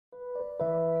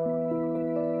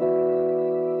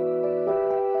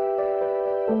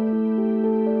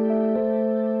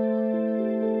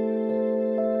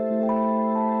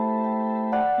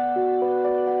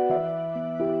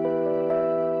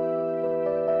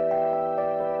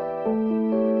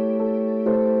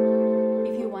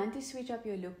Switch up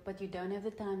your look but you don't have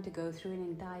the time to go through an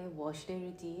entire wash day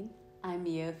routine, I'm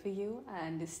here for you. I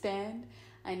understand.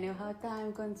 I know how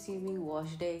time consuming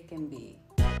wash day can be.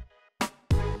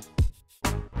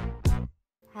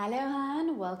 Hello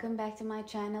Han, welcome back to my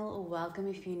channel, or welcome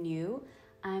if you're new.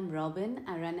 I'm Robyn.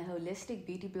 I run a holistic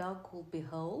beauty blog called Be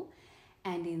Whole,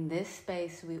 and in this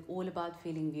space we're all about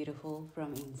feeling beautiful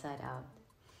from inside out.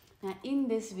 Now in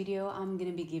this video, I'm going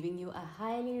to be giving you a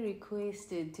highly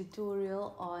requested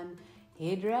tutorial on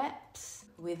head wraps,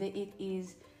 whether it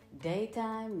is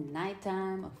daytime,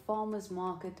 nighttime, a farmer's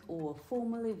market or a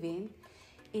formal event.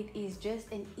 It is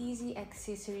just an easy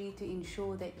accessory to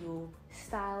ensure that your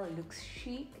style looks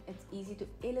chic. It's easy to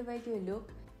elevate your look.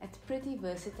 It's pretty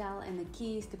versatile, and the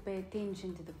key is to pay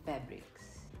attention to the fabrics.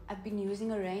 I've been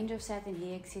using a range of satin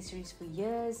hair accessories for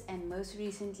years, and most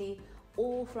recently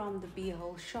all from the Be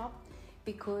Whole shop,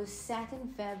 because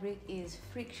satin fabric is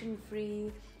friction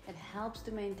free. It helps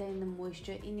to maintain the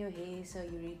moisture in your hair, so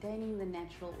you're retaining the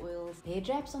natural oils. Hair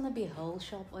wraps on the Be Whole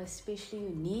shop are especially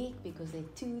unique because they're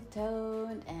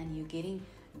two-toned and you're getting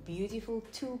beautiful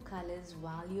two colors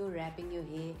while you're wrapping your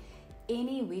hair.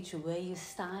 Any which way you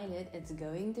style it, it's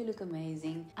going to look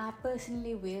amazing. I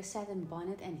personally wear satin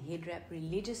bonnet and head wrap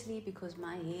religiously because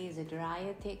my hair is a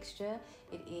drier texture.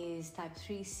 It is type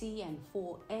 3C and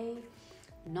 4A.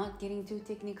 Not getting too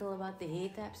technical about the hair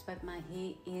types, but my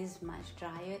hair is much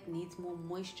drier. It needs more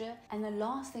moisture. And the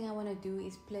last thing I want to do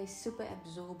is place super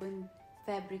absorbent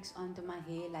fabrics onto my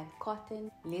hair like cotton.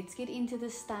 Let's get into the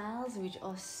styles, which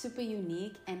are super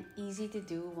unique and easy to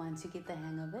do once you get the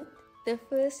hang of it. The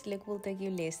first look will take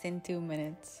you less than 2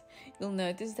 minutes. You'll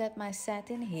notice that my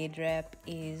satin head wrap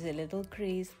is a little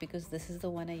creased because this is the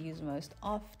one I use most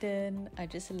often. I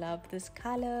just love this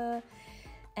color.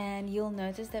 And you'll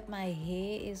notice that my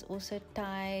hair is also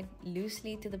tied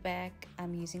loosely to the back.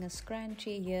 I'm using a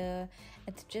scrunchie here.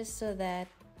 It's just so that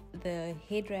the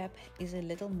head wrap is a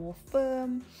little more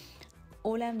firm.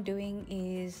 All I'm doing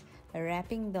is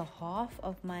wrapping the half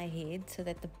of my head so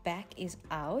that the back is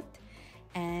out,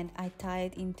 and I tie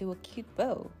it into a cute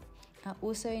bow. I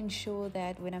also ensure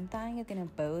that when I'm tying it in a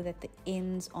bow that the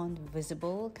ends aren't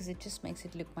visible, because it just makes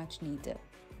it look much neater.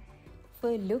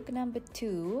 For look number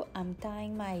 2, I'm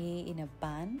tying my hair in a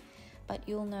bun, but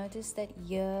you'll notice that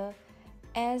here,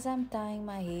 as I'm tying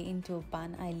my hair into a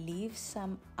bun, I leave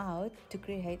some out to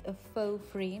create a faux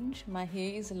fringe. My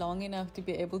hair is long enough to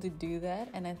be able to do that,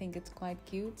 and I think it's quite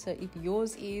cute. So if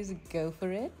yours is, go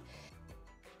for it.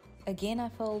 Again, I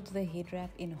fold the head wrap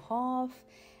in half,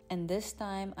 and this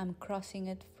time I'm crossing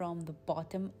it from the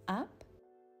bottom up.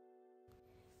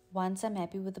 Once I'm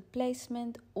happy with the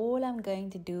placement, all I'm going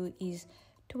to do is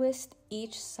twist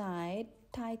each side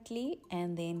tightly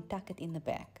and then tuck it in the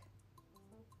back.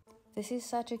 This is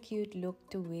such a cute look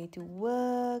to wear to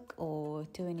work or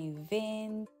to an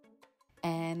event.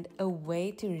 And a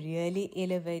way to really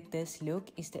elevate this look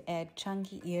is to add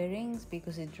chunky earrings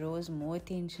because it draws more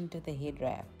attention to the head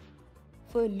wrap.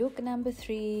 For look number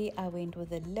 3, I went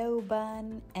with a low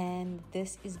bun, and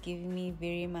this is giving me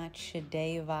very much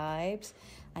Shade vibes.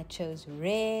 I chose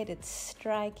red, it's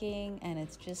striking and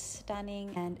it's just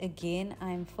stunning. And again,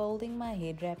 I'm folding my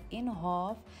head wrap in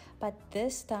half, but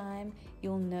this time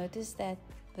you'll notice that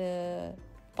the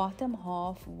bottom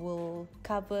half will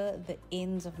cover the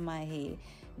ends of my hair.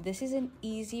 This is an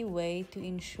easy way to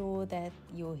ensure that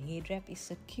your head wrap is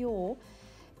secure,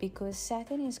 because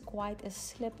satin is quite a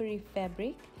slippery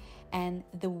fabric, and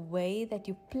the way that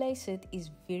you place it is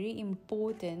very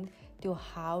important to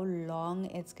how long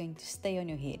it's going to stay on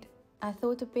your head. I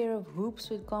thought a pair of hoops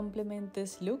would complement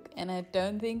this look, and I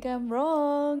don't think I'm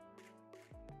wrong.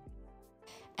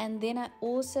 And then I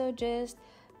also just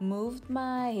moved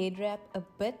my head wrap a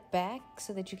bit back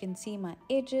so that you can see my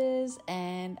edges,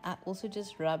 and I also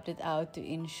just rubbed it out to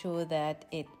ensure that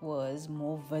it was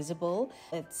more visible.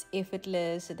 It's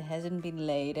effortless, it hasn't been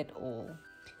laid at all.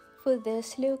 For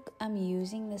this look, I'm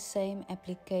using the same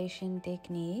application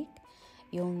technique.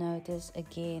 You'll notice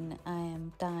again I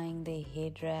am tying the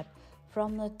head wrap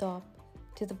from the top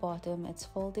to the bottom. It's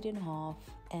folded in half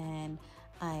and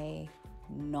I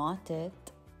knot it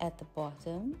at the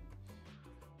bottom.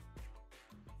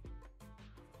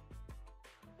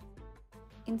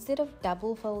 Instead of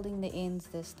double folding the ends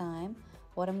this time,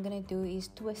 what I'm going to do is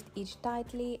twist each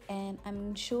tightly, and I'm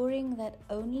ensuring that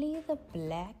only the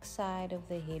black side of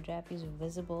the head wrap is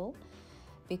visible,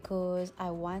 because I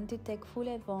want to take full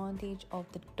advantage of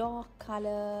the dark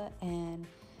color and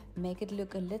make it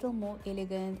look a little more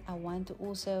elegant. I want to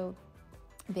also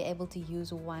be able to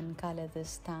use one color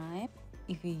this time.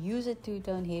 If you use a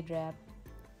two-tone head wrap,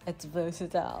 it's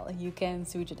versatile. You can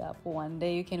switch it up. One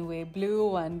day you can wear blue,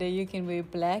 one day you can wear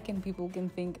black, and people can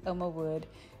think, oh my word,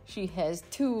 she has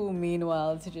two,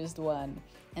 meanwhile it's just one.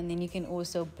 And then you can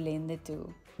also blend the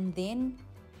two. And then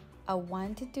I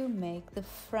wanted to make the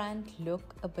front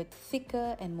look a bit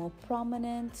thicker and more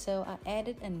prominent, so I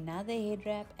added another head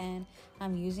wrap, and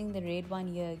I'm using the red one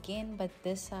here again, but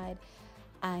this side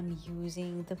I'm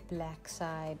using the black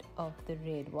side of the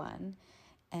red one.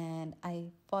 And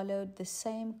I followed the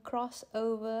same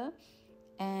crossover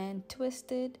and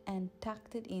twisted and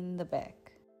tucked it in the back.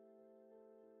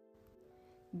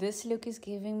 This look is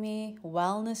giving me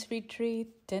wellness retreat,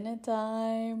 dinner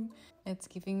time. It's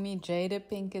giving me Jada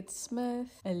Pinkett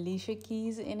Smith, Alicia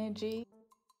Keys energy.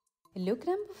 Look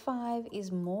number 5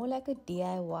 is more like a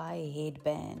DIY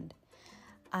headband.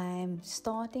 I'm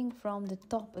starting from the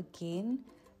top again.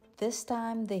 This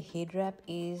time the head wrap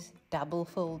is double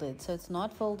folded, so it's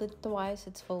not folded twice,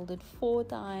 it's folded 4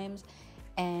 times.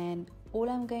 And all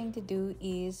I'm going to do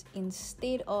is,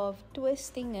 instead of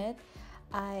twisting it,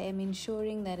 I am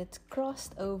ensuring that it's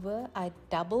crossed over. I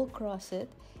double cross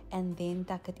it and then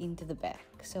tuck it into the back,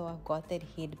 so I've got that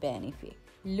headband effect.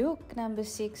 Look number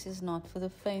 6 is not for the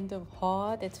faint of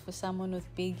heart. It's for someone with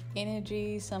big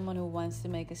energy, someone who wants to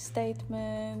make a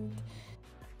statement.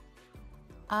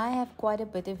 I have quite a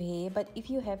bit of hair, but if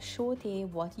you have short hair,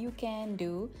 what you can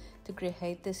do to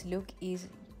create this look is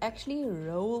actually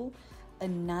roll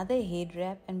another head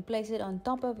wrap and place it on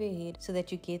top of your head so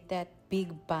that you get that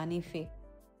big bun effect.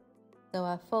 So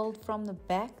I fold from the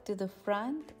back to the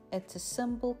front. It's a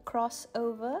simple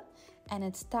crossover and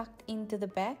it's tucked into the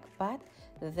back, but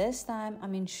this time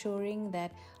I'm ensuring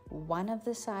that one of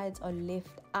the sides are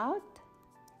left out.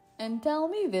 And tell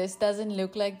me this doesn't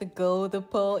look like the girl with the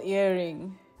pearl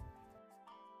earring.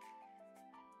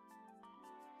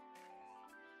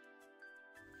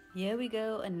 Here we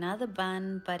go, another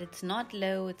bun, but it's not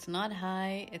low, it's not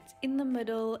high, it's in the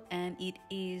middle, and it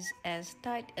is as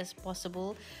tight as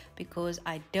possible because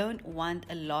I don't want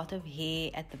a lot of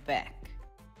hair at the back.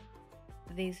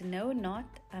 There's no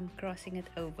knot, I'm crossing it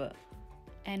over.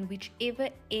 And whichever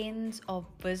ends are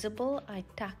visible, I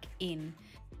tuck in.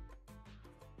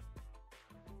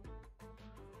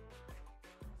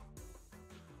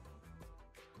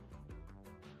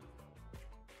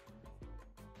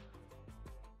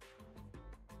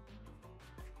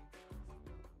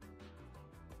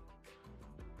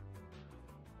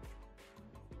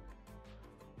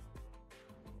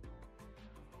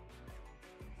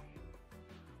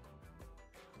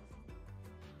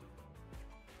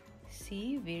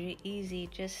 See, very easy,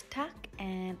 just tuck,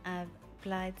 and I've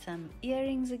applied some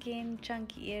earrings again,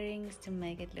 chunky earrings, to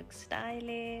make it look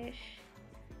stylish.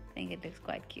 I think it looks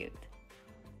quite cute.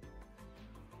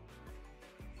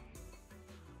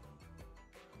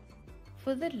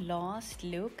 For the last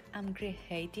look, I'm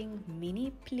creating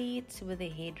mini pleats with a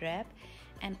head wrap,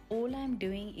 and all I'm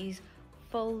doing is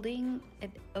folding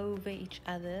it over each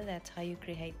other. That's how you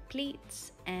create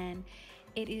pleats. And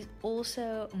it is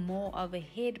also more of a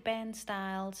headband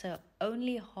style, so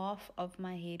only half of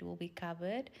my head will be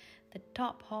covered, the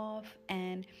top half,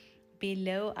 and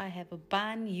below I have a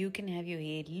bun. You can have your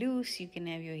hair loose, you can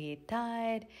have your hair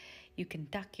tied, you can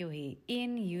tuck your hair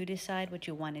in, you decide what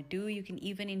you want to do. You can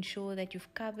even ensure that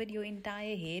you've covered your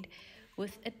entire head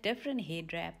with a different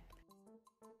head wrap.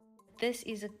 This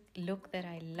is a look that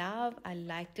I love. I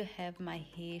like to have my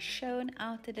hair shown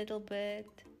out a little bit.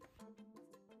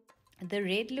 The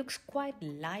red looks quite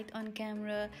light on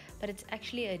camera, but it's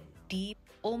actually a deep,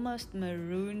 almost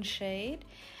maroon shade,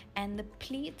 and the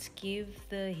pleats give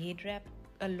the head wrap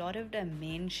a lot of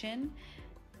dimension.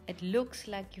 It looks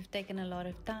like you've taken a lot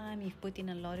of time, you've put in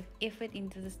a lot of effort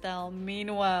into the style.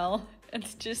 Meanwhile,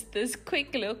 it's just this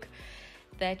quick look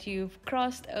that you've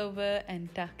crossed over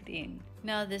and tucked in.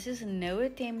 Now, this is no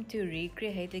attempt to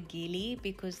recreate a ghillie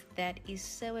because that is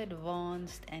so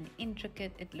advanced and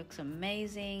intricate. It looks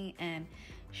amazing, and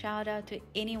shout out to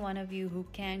any one of you who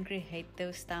can create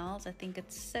those styles. I think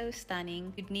it's so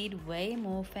stunning. You'd need way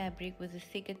more fabric with a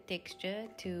thicker texture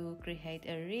to create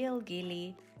a real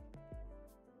ghillie.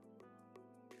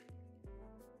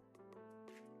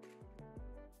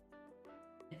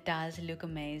 It does look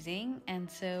amazing, and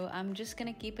so I'm just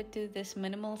gonna keep it to this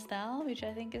minimal style, which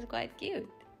I think is quite cute.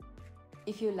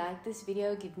 If you like this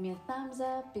video, give me a thumbs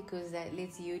up because that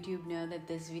lets YouTube know that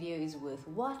this video is worth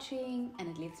watching, and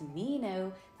it lets me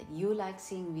know that you like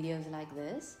seeing videos like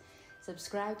this.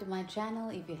 subscribe to my channel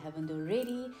if you haven't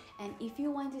already, and if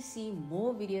you want to see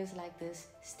more videos like this,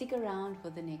 stick around for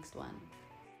the next one.